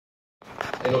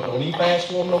And don't need fast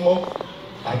for them no more.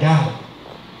 I got them.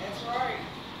 That's right.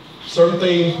 Certain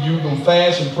things you gonna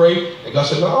fast and pray, and God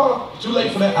said, no, too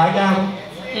late for that. I got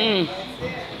them.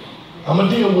 I'm gonna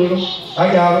deal with them.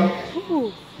 I got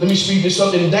them. Let me speed this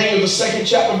up. In Daniel, the 2nd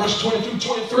chapter, verse 20 through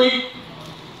 23,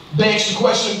 begs the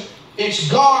question, it's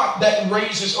God that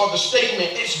raises, or the statement,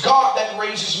 it's God that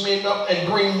raises men up and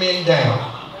bring men down.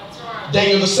 Right.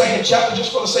 Daniel, the 2nd chapter,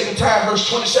 just for the sake of time, verse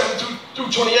 27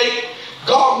 through 28,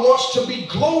 God wants to be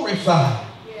glorified.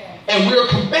 Yeah. And we're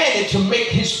commanded to make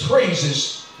his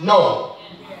praises known.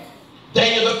 Yeah.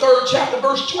 Daniel, the 3rd chapter,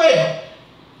 verse 12,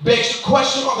 begs the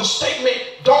question, or the statement,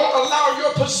 don't allow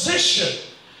your position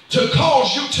to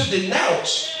cause you to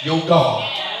denounce your God.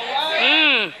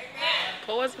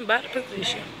 Wasn't about the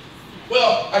position.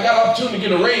 Well, I got an opportunity to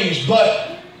get a raise,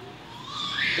 but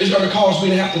it's going to cause me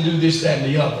to have to do this, that,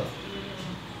 and the other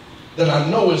that I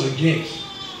know is against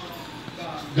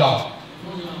God.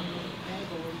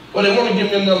 Well, they want to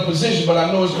give me another position, but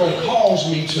I know it's going to cause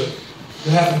me to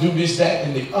have to do this, that,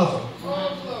 and the other.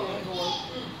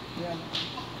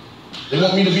 They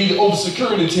want me to be the over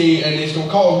security, and it's going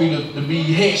to cause me to be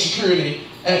head security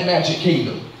at Magic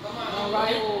Kingdom,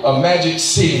 a Magic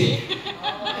City.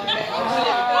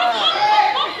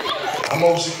 I'm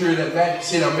over security at Magic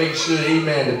City. I'm making sure,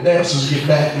 amen, the dancers get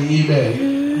back to amen.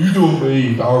 You doing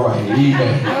me? All right,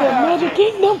 amen. Magic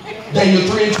Kingdom. Daniel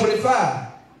 3 and 25.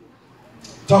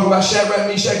 Talking about Shadrach,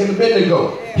 Meshach, and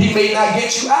Abednego. He may not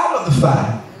get you out of the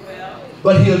fire,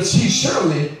 but he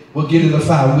surely will get in the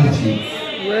fire with you.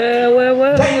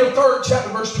 Well. Daniel 3rd chapter,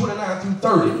 verse 29 through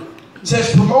 30.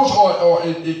 Says promotion, or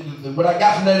what I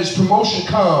got from that is promotion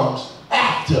comes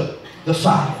after the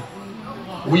fire.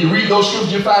 When you read those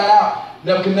scriptures, you find out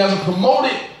Nebuchadnezzar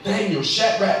promoted Daniel,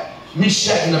 Shadrach,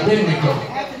 Meshach, and Abednego.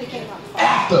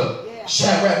 After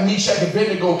Shadrach, Meshach, and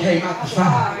Abednego came out the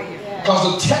fire.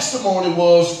 Because the testimony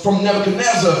was from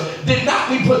Nebuchadnezzar, did not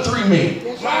we put 3 men?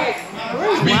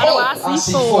 Behold, I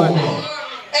see 4 men.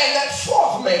 And that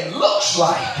 4th man looks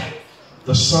like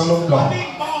the Son of God.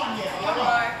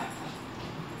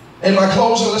 In my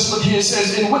closing, let's look here. It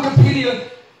says in Wikipedia,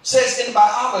 says in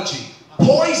biology,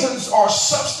 poisons are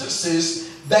substances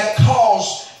that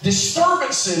cause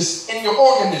disturbances in your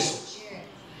organisms,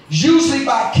 usually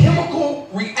by chemical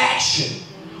reaction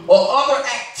or other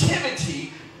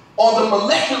activity on the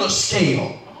molecular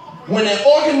scale. When an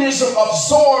organism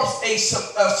absorbs a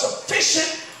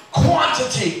sufficient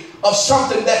quantity of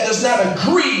something that does not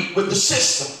agree with the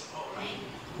system.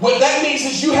 What that means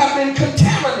is you have been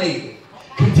contaminated.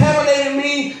 Contaminated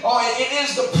means it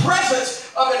is the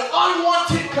presence of an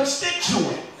unwanted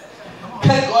constituent.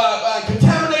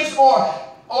 Contamination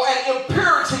or an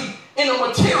impurity in a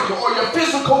material or your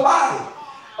physical body.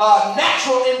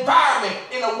 Natural environment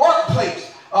in a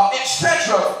workplace,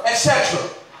 etc., etc.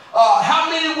 How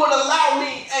many would allow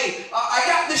me, hey, I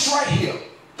got this right here.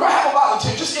 Do I have a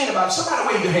volunteer? Just anybody. Somebody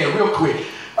wave your hand real quick.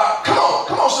 Come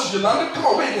on, Sister Yolanda. Come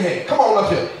on, wave your hand. Come on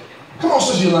up here. Come on,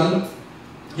 Sister Yolanda.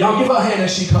 Y'all give her a hand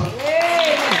as she comes.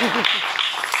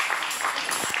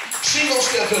 She ain't gonna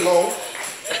stay up here long.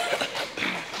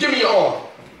 Give me your arm.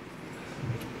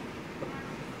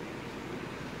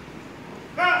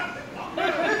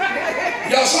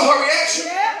 Y'all saw her reaction?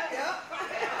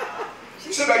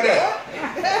 Sit back down.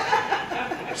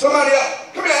 Somebody else.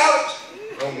 Come here, Alex.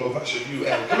 I don't know if I should view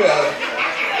Alex. Come here, Alex.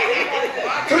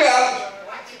 Come here, Alex.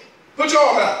 Put your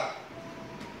arm out.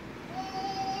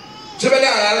 Sit back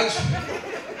down, Alex.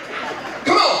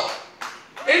 Come on.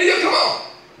 India, come on.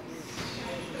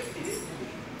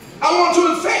 I want to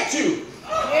infect you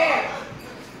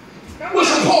with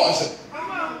some poison.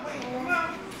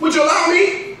 Would you allow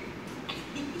me?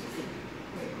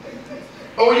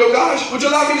 Oh, your gosh. Would you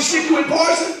allow me to stick you with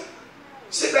poison?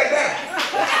 Sit back down.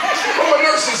 Where my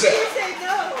nurses at?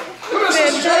 Come here,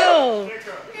 Sister Jay.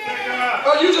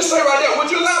 Oh, you just say right there,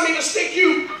 would you allow me to stick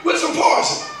you with some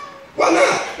poison? Why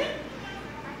not?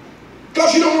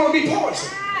 Because you don't want to be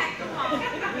poisoned.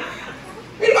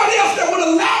 Anybody else that would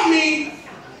allow me?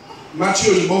 My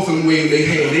children, both of them wave their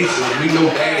hand. They said, we know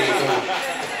daddy is going.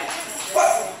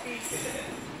 But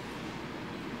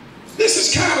this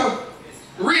is kind of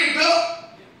rigged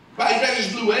up by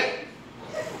Evangelist Bluette.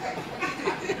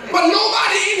 But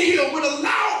nobody in here would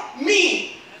allow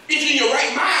me, if you're in your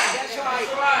right mind,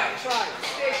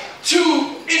 to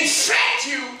infect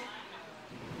you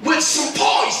with some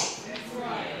poison.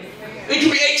 It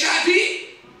could be HIV,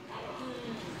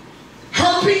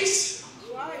 herpes,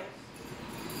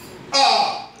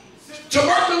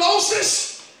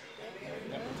 tuberculosis.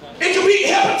 It could be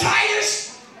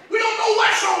hepatitis. We don't know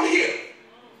what's on here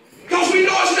because we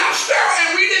know it's not sterile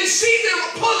and we didn't see them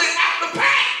pull it out the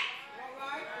pack.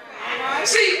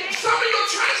 See, some of you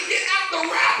are trying to get out the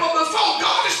wrapper before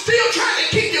God is still trying to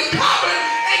keep you covered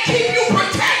and keep you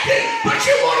protected, but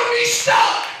you want to be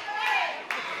stuck.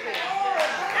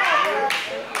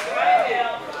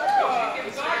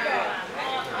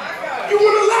 You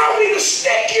would allow me to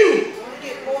stick you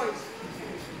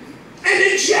and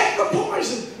inject the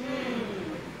poison.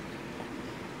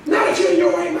 Not if you're in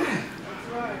your right mind.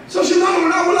 So she's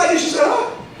not like this. She said,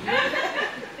 oh.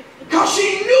 Because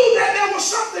she knew that there was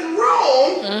something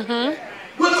wrong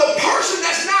with a person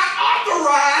that's not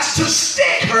authorized to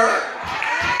stick her.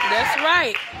 That's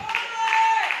right.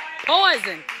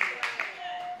 Poison.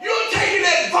 You're taking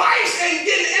advice and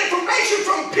getting information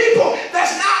from people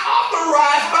that's not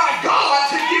authorized by God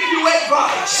to give you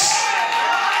advice.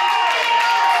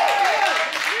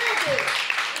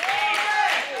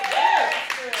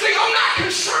 See, I'm not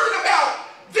concerned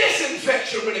about this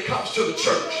infection when it comes to the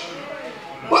church.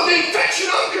 But the infection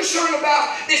I'm concerned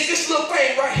about is this little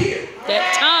thing right here.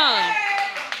 That tongue.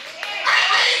 I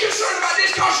ain't concerned about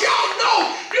this because y'all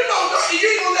know, you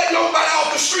ain't gonna let nobody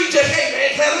off the street just,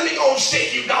 hey man, let me go and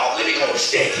stick you, dog. Let me go and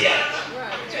stick you.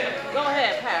 Go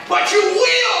ahead, Pat. But you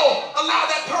will allow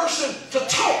that person to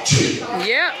talk to you.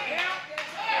 Yep.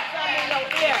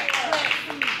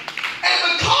 And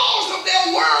because of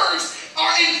their words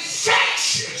are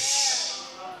infectious.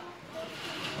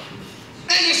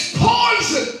 And it's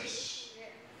poisonous.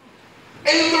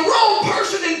 And if the wrong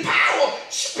person in power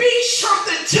speaks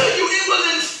something to you, it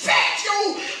will infect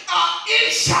your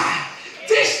inside.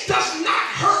 This does not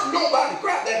hurt nobody.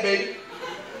 Grab that, baby.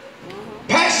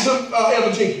 Pass it to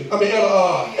Elder Jenkins.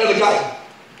 Elder Guyton.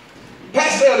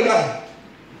 Pass it to Elder Guyton.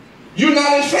 You're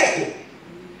not infected.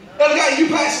 Elder Guyton, you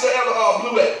pass it to Elder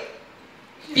Bluette.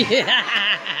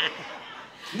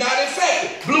 Not infected.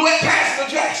 Bluette pass it to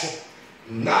Jackson.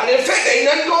 Not infected. Ain't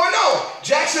nothing going on.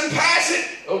 Jackson pass it.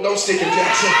 Oh, don't stick in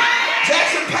Jackson.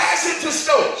 Jackson pass it to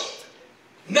Stokes.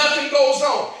 Nothing goes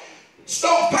on.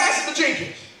 Stokes pass it to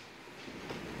Jenkins.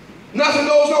 Nothing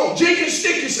goes on. Jenkins,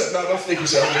 stick yourself. No, don't stick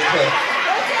yourself. I'm just playing.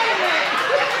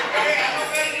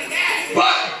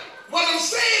 But what I'm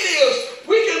saying is,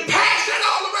 we can pass that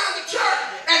all around the church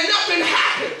and nothing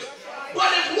happens.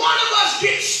 But if one of us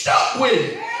gets stuck with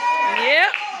it,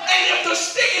 and if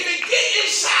it gets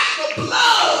inside the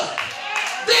blood,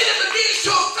 then it begins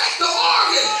to affect the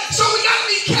organ. So we got to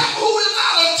be careful who we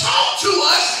allow to talk to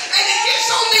us, and it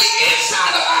gets on the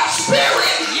inside of our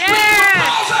spirit, which will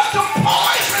cause us to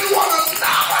poison one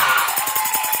another.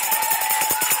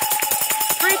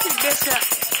 Preach it, Bishop.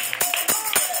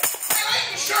 And I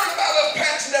ain't concerned about us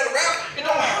passing that around. It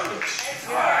don't hurt us.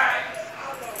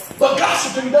 But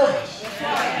gossiping does.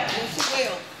 Yes, it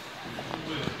will.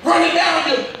 Running down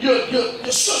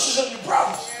your sisters and your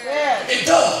brothers. Yes. It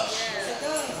does. Yes, it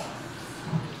does.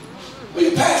 We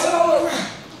can pass it all around.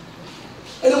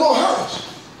 And it won't hurt us.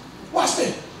 Watch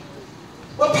this.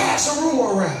 We'll pass a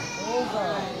rumor around.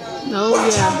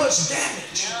 Watch how much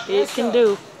damage it can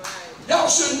do. Y'all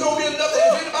should know me enough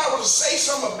that if anybody was to say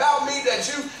something about me that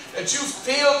you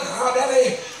feel that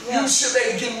ain't, you should be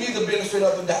able to give me the benefit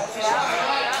of the doubt.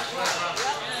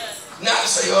 Not to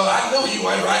say, oh, I know you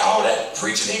ain't right. All that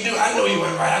preaching he do, I know you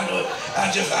ain't right. I know it.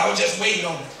 I was just waiting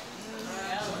on it.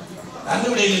 I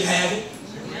knew they didn't have it.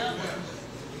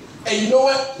 And you know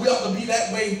what? We ought to be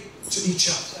that way to each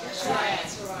other. That's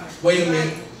right. Wait a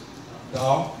minute.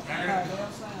 No.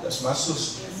 That's my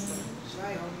sister.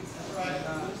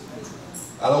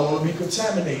 I don't want to be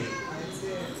contaminated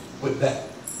with that.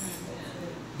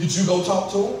 Did you go talk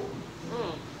to him?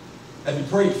 Have you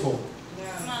prayed for him?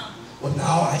 Well, no,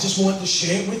 I just wanted to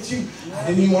share it with you. I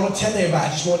didn't even want to tell everybody. I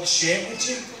just wanted to share it with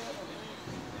you.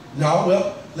 No,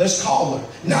 well, let's call her.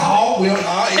 No, well,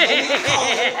 ain't no need to call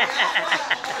her.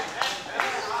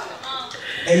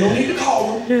 Ain't no need to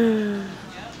call her.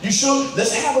 You should.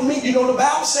 Let's have a meeting. You know the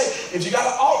Bible says, if you got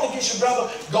an altar against your brother,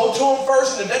 go to him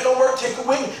first, and if that don't work, take a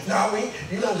witness. No, we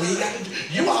ain't got to do.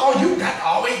 You got to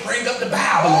always bring up the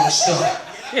Bible and stuff.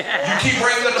 You keep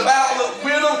bringing up the Bible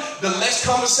with them, the less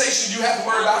conversation you have to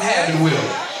worry about having with them.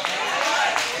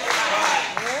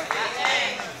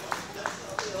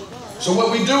 So what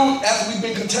we do after we've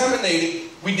been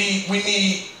contaminated, we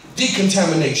need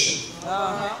decontamination.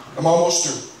 I'm almost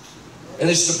through. And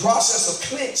it's the process of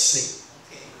cleansing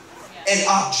an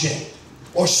object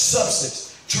or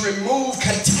substance to remove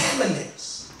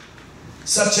contaminants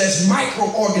such as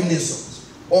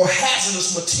microorganisms or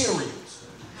hazardous materials,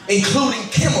 including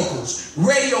chemicals,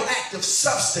 radioactive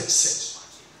substances,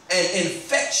 and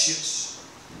infectious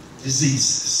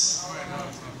diseases.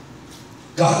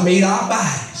 God made our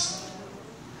bodies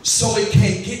so it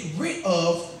can get rid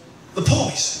of the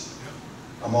poison.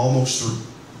 I'm almost through.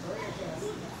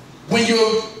 When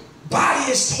your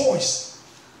body is poisoned,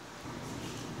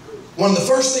 one of the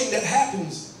first things that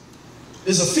happens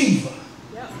is a fever.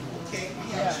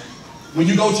 When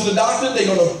you go to the doctor, they're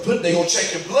gonna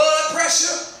check your blood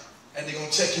pressure and they're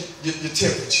gonna check your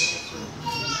temperature.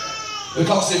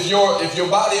 Because if your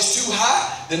body is too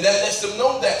hot, then that lets them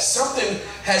know that if something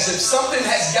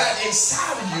has gotten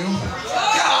inside of you,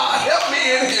 God help me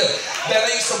in here, that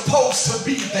ain't supposed to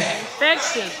be there.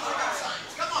 Infection.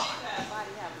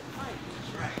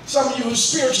 Some of you who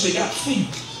spiritually got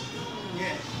fever.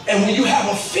 And when you have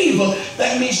a fever,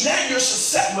 that means now you're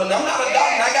susceptible. Now, I'm not a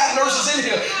doctor, I got nurses in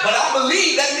here, but I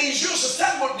believe that means you're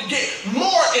susceptible to get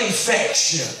more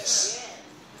infections.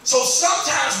 So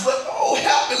sometimes, oh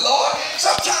help me Lord,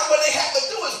 sometimes what they have to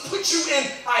do is put you in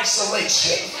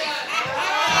isolation.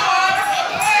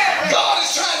 God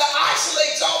is trying to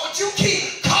isolate y'all, but you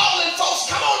keep calling folks,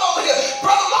 come on over here.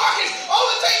 Brother Marcus,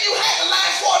 only thing you had the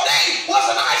last 4 days was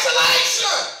an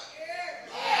isolation.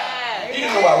 He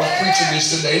didn't know I was preaching this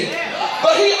today,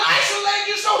 but he isolated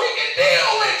you so he can deal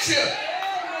with you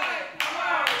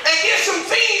and get some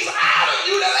things out of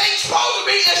you that ain't supposed to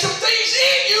be and some things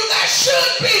in you that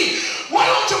should be. Why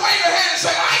don't you wave your hand and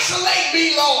say, isolate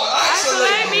me, Lord.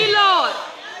 Isolate me, Lord.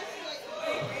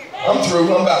 I'm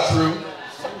through. I'm about through.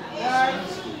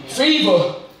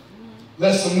 Fever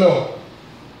lets them know.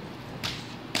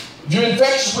 If you're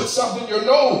infectious with something, your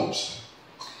nose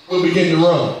will begin to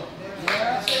run.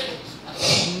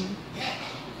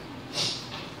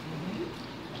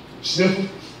 Sniffle.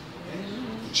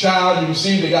 Child, you can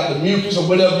see they got the mucus or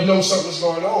whatever, you know something's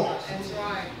going on.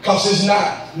 Because it's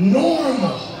not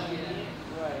normal.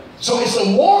 So it's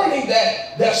a warning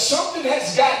that something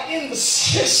has got in the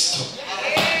system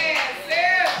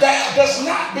that does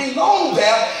not belong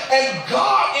there. And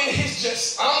God, in his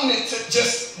just omniscient,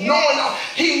 just knowing,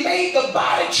 he made the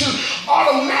body to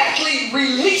automatically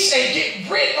release and get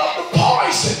rid of the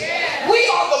poison. We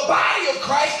are the body of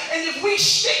Christ, and if we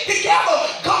stick together,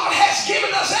 God has given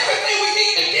us everything we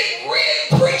need to get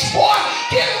rid, preach, boy,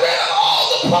 get rid of all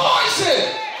the poison.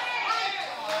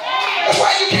 That's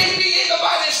why you can't be in the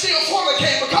body and still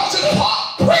fornicate, because it's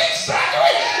preach,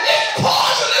 Zachery, it's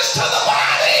poisonous to the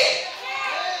body.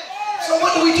 So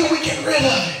what do? We get rid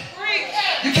of it.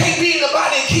 You can't be in the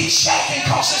body and keep shacking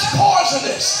because it's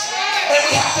poisonous. And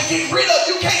we have to get rid of it.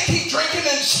 You can't keep drinking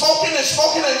and smoking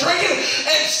and drinking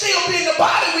and still be in the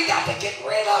body. We got to get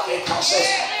rid of it because it's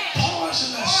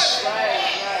poisonous.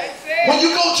 When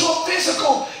you go to a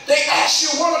physical, they ask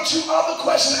you 1 or 2 other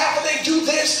questions after they do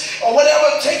this or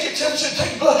whatever, take your temperature,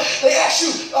 take blood. They ask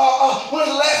you, when's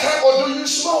the last time, or do you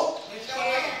smoke?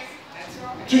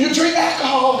 Do you drink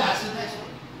alcohol?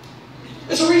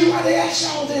 There's a reason why they ask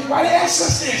y'all this, why they ask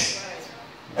us this.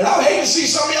 And I would hate to see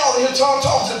some of y'all in here talking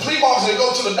to the plea box and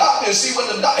go to the doctor and see what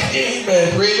the doctor,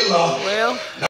 amen, praise the Lord. Well.